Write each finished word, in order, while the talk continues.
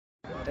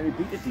And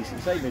we beat a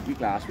decent side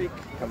midweek last week,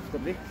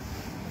 comfortably.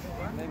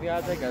 Maybe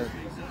I'd like a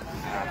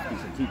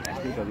decent team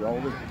next week, or we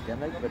always beat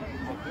them, like, but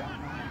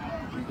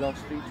we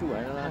lost 3-2 in the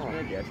last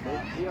minute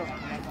yesterday. Yeah,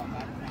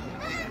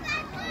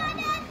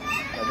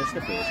 this is the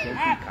first game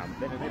we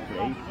camping and they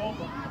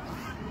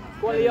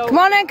play. Come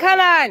on in,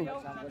 Cullen!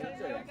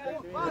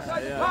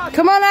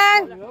 Come on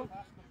in!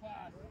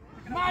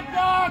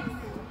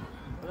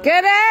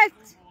 Get it!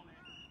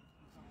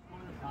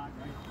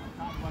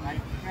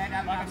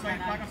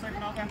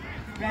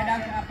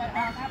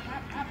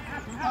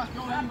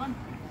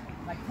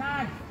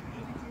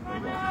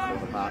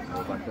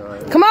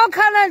 Come on,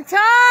 Cullen,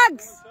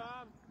 tags!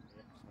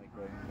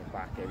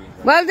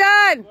 Well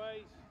done!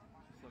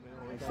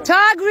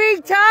 Tag,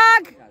 Reed,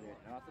 tag!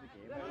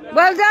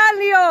 Well done,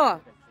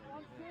 Leo!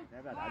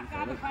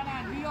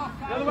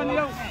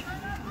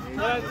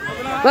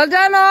 Well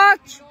done,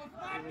 Arch!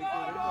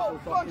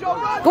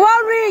 Go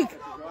on, Reed!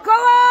 Go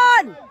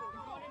on!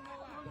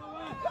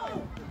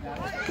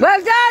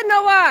 Well done,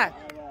 Noah!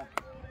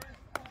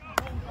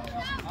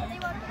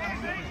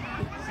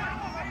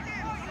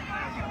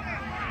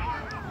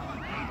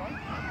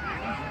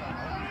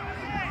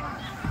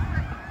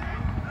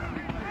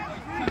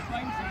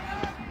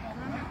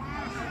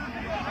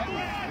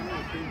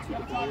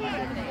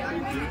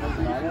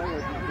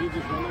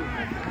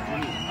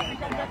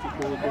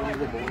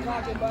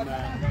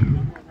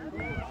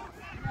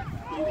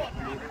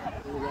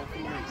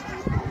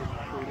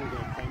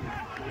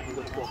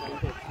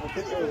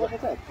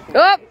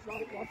 Up!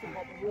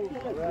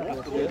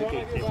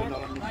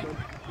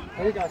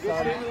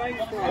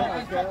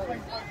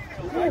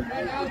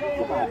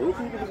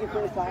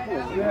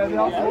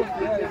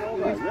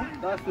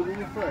 That's the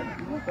rule for it.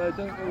 But I don't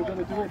think we're going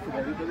to do it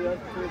today. But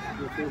that's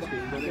the first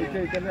game.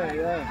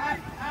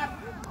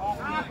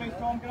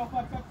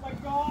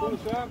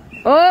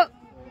 Oh!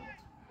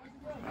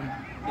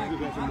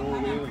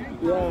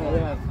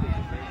 Yeah.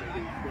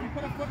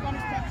 Put a foot on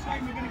his top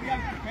side, we're going to be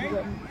out, okay?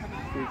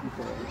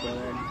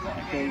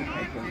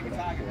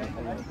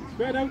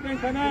 Spread out then,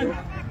 Penallta.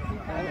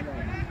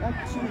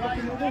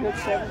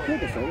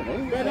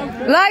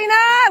 Line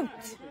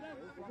out!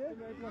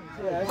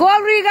 Go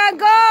on, Regan,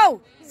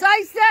 go!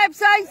 Side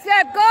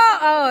step, go!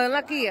 Oh,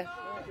 lucky. I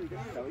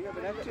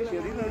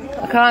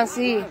can't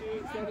see.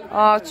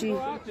 Archie.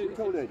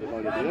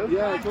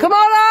 Come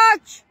on,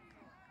 Arch!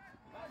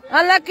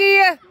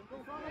 Unlucky.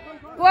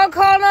 Go on,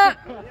 corner.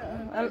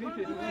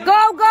 Go!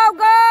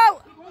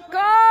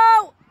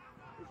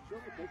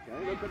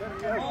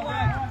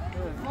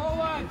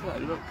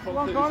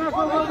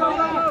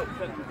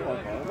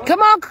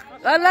 Come on,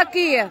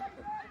 unlucky.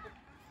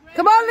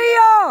 Come on,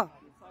 Leo.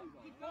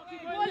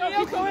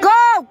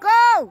 Go!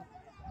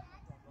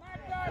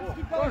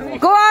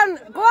 Go on,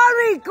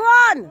 Reed, go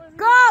on!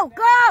 Go!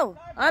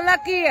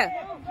 Unlucky.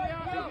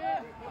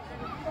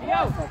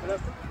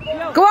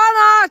 Go on,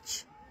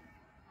 Arch!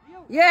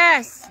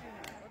 Yes!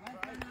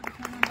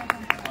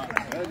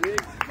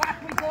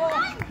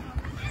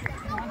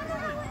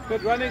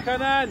 Good running,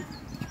 Penallta.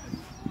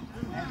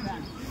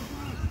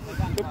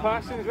 Good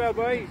passing as well,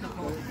 boys.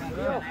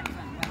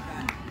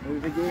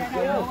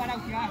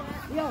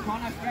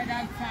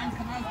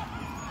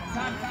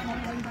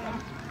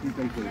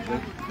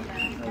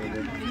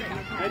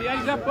 Ready,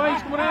 eyes up,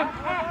 boys. Come on in.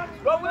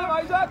 Go with him,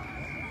 Isaac.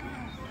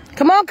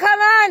 Come on,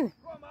 Cullen.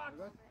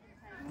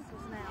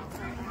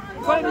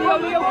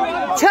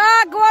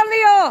 Tag, go on,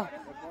 Leo.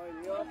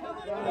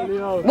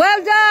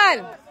 Well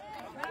done.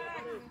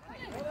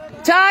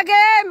 Tag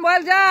him.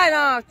 Well done,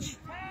 Arch.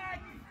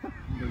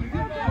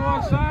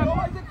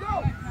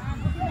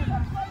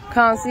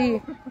 Can't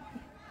see.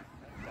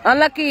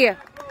 Unlucky.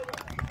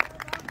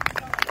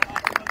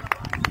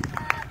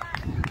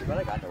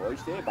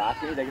 Stay back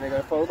here, they're going to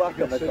go full back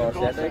on the course.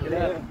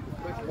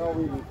 No,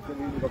 we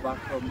need to go back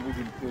from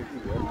moving to here. We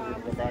need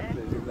to go back to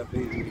the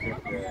place we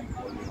get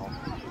holding on.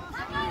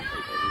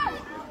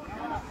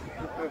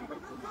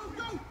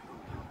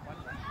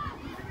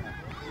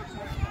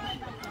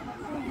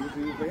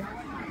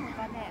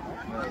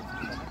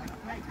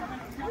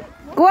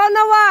 Go on,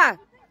 Noah.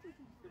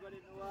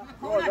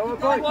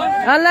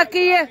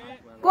 Unlucky.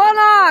 Go on,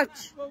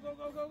 Arch.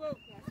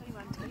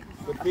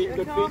 Good feet.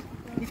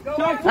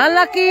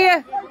 Unlucky.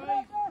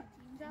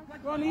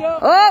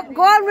 Oh,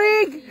 go on,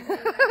 Reed.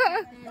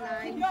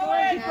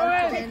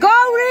 Go,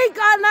 Reed,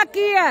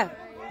 unlucky.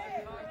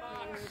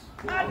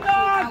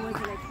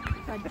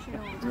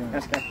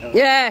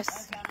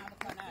 Yes.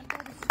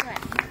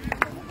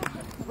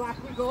 Back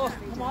we go.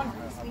 Come on.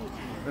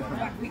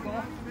 Back we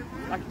go.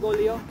 Back go,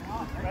 Leo.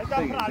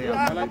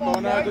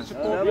 Good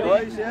support,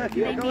 boys. Yeah,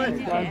 keep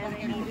going.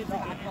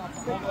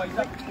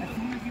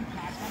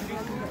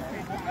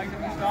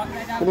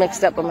 I'm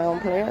mixed up with my own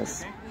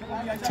players.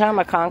 Time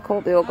I can't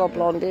cope, they all got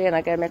blondie and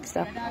I get mixed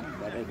up.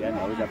 Again,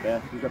 no, he's a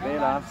bear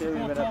last year.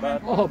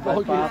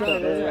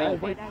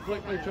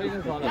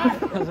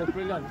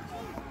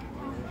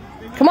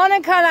 Come on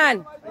in,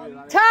 Cullen.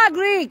 Tag,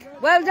 Reed.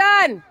 Well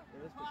done.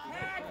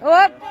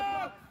 Up.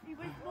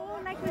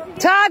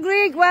 Tag,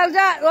 Reed. Well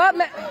done. Up.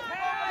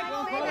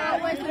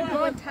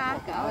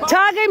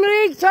 Tag him,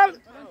 Reek.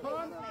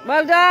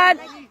 Well done.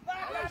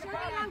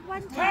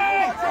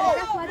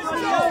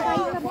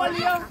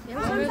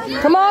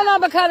 Come on,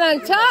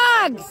 Abercynon.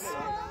 Tags.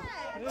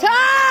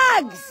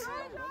 Tags.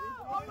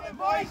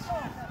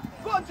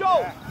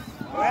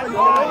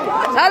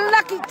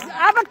 Unlucky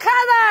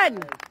Abercynon.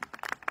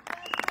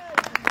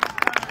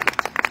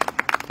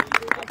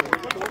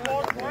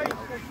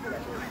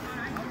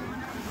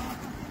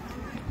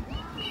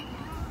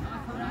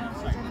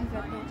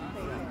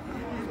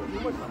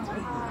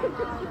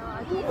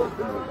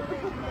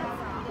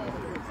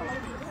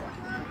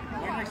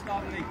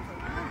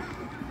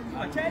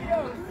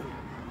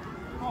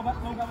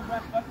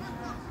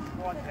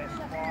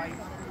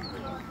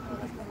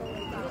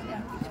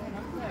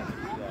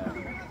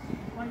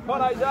 Come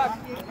on, Isaac.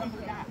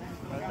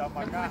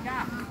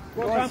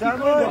 Go on.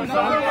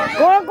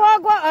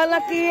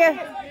 Unlucky.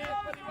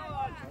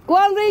 Go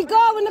on, Reed.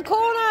 Go in the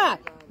corner.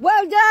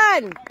 Well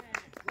done.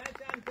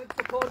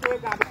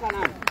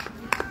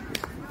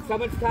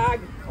 Someone's tag.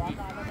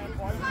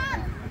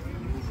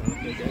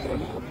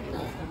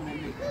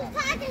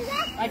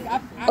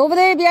 Over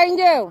there behind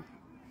you.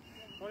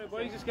 Come on,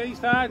 boys, just get his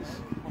tags.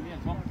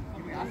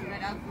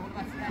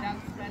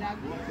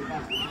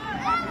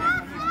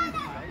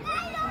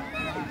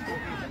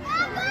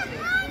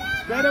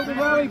 Spread out the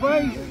rally,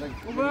 boys.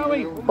 Over that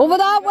way. Over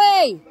that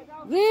way.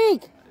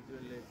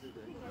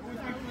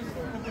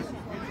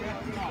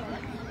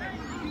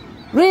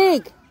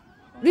 Reed.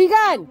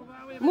 Regan.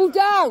 Move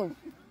down.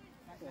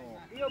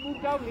 Leo,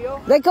 move down,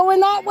 Leo. They're going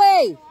that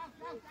way.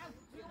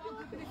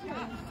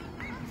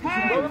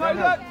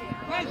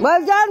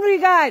 Well done,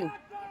 Regan.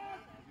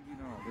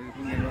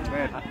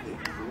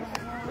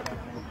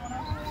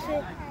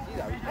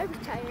 I was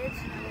tired.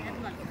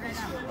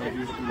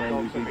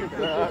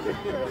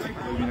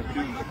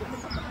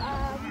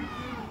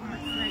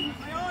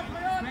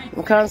 I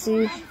can't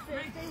see.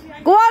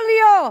 Go on,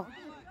 Leo.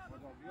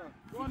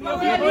 Come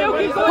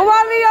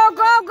on, Leo.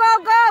 Go.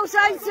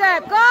 Side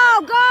step.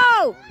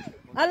 Go.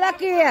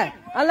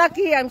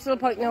 Unlucky. I'm still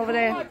pointing over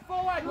there.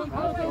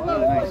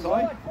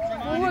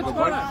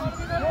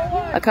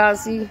 I can't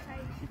see.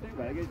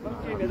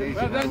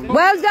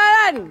 Well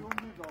done.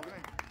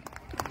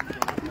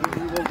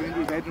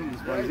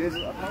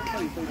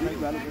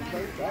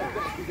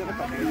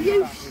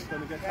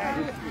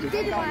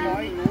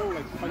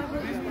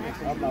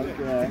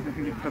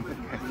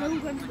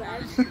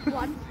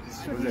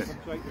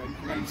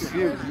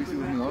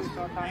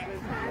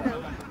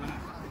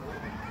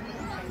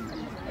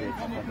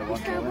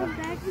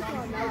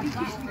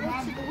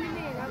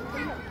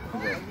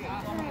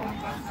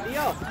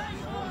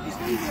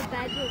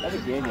 That's a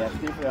game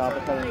yesterday for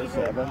Abercynon in the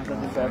 7s and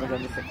the 7s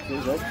and the 6s.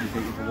 You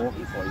take it for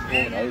walking, so he's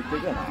walking out,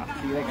 big and half.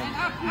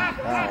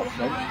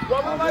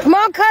 Come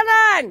on,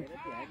 Conan.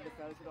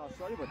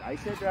 Sorry, but I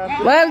said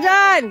Well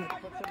done.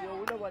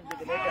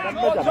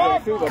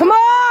 Come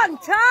on,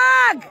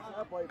 tag.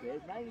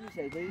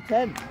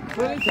 10.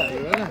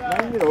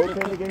 9-year-old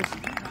playing against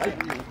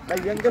my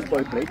youngest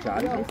boy played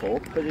Charlie, he's 4,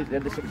 because he's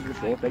in the 6 was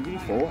short, like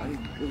he's 4, and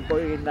there's a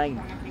boy in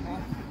 9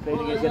 playing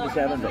against in the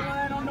 7.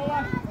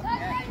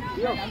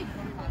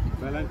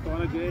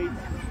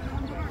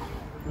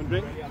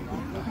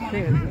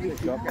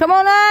 Come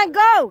on, Ann,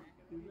 go.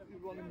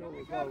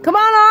 Come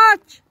on,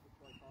 Arch.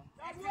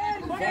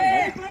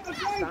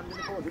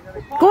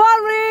 Go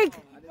on, Reed.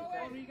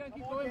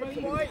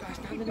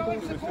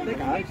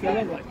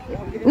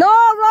 No,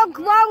 wrong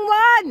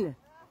one.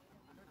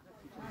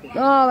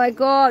 Oh my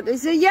God,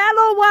 it's a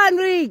yellow one,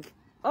 Reed.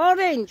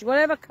 Orange,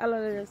 whatever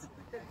colour it is.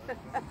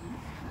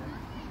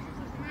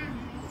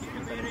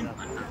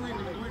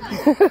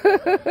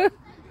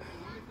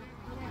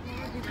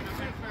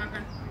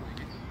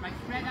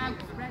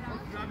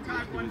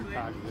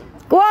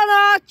 Go on,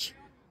 Arch.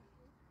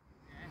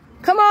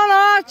 Come on,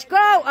 Arch,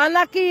 go.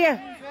 Unlucky.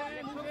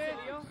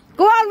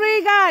 Go on,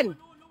 Regan.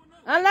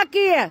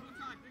 Unlucky.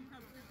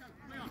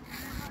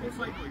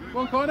 Go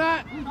on,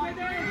 Connor.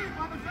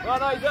 Go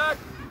on, Isaac.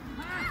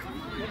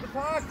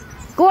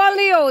 Go on,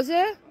 Leo, is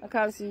it? I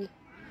can't see.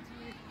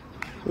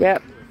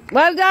 Yep.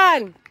 Well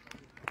done.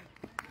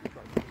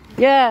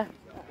 Yeah,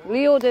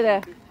 Leo did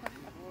it.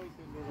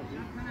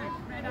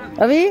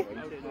 Have we?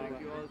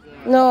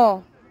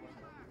 No.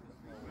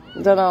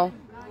 Don't know.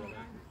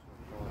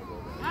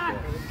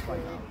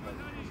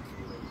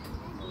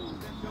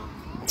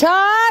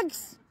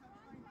 Tags!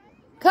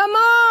 Come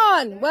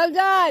on! Well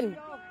done!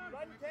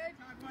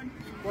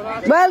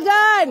 Well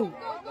done!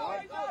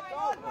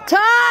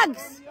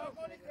 Tags!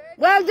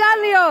 Well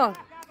done, Leo!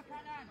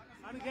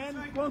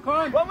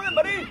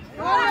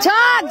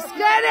 Tags!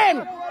 Get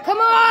him! Come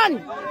on!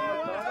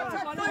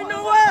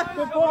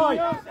 Good boy!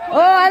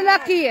 Oh,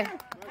 unlucky!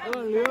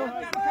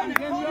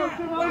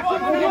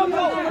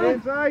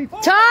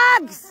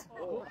 Tags!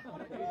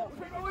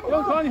 Go,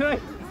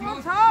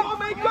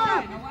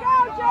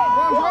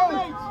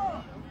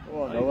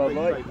 Oh, no, well,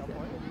 boy.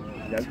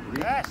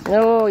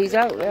 No, he's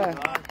out there.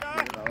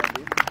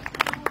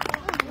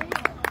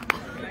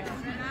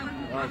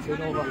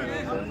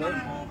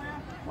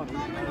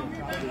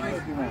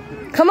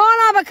 Come on,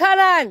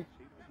 Abercynon.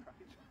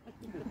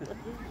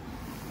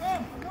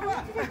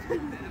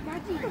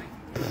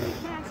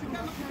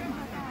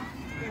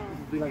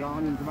 Be like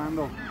on in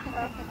commando.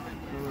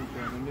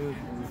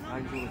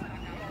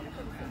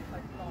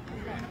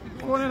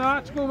 Go on in,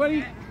 Arch, go,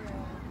 buddy.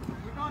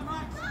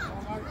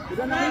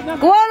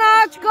 Go on,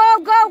 Arch, go,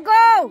 go,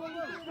 go.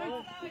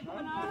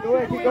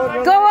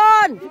 Go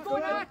on.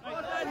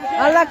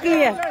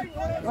 Unlucky.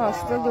 Oh,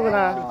 still doing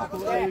that.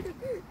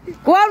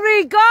 Go on,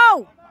 Reed,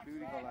 go.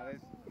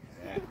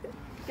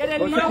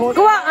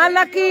 Go on,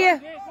 unlucky.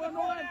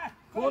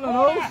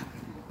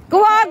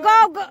 Go on,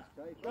 go, go.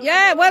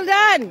 Yeah, well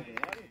done.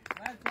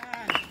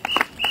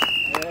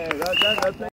 Yeah, well done.